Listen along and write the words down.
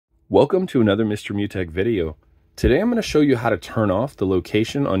Welcome to another Mr. Mutech video. Today I'm going to show you how to turn off the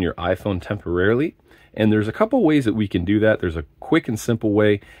location on your iPhone temporarily. And there's a couple ways that we can do that. There's a quick and simple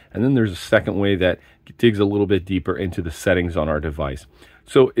way, and then there's a second way that digs a little bit deeper into the settings on our device.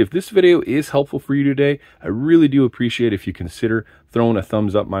 So if this video is helpful for you today, I really do appreciate if you consider throwing a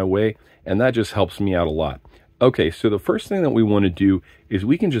thumbs up my way, and that just helps me out a lot. Okay, so the first thing that we want to do is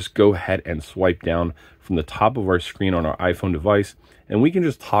we can just go ahead and swipe down from the top of our screen on our iPhone device, and we can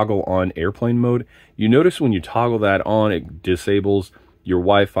just toggle on airplane mode. You notice when you toggle that on, it disables your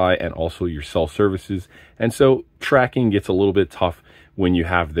Wi-Fi and also your cell services, and so tracking gets a little bit tough when you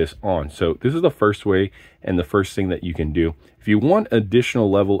have this on. So this is the first way and the first thing that you can do. If you want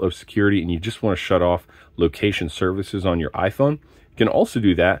additional level of security and you just want to shut off location services on your iPhone, you can also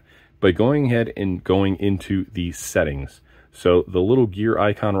do that by going ahead and going into the settings. So the little gear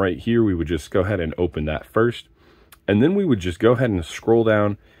icon right here, we would just go ahead and open that first. And then we would just go ahead and scroll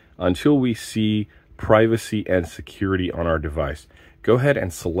down until we see privacy and security on our device. Go ahead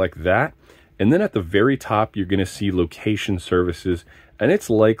and select that. And then at the very top, you're going to see location services. And it's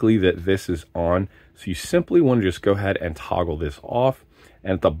likely that this is on. So you simply want to just go ahead and toggle this off.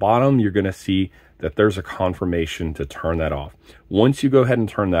 And at the bottom, you're going to see that there's a confirmation to turn that off. Once you go ahead and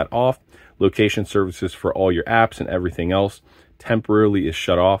turn that off, location services for all your apps and everything else temporarily is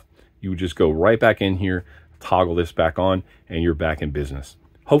shut off. You would just go right back in here, toggle this back on, and you're back in business.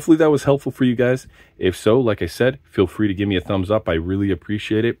 Hopefully that was helpful for you guys. If so, like I said, feel free to give me a thumbs up. I really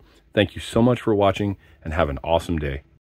appreciate it. Thank you so much for watching, and have an awesome day.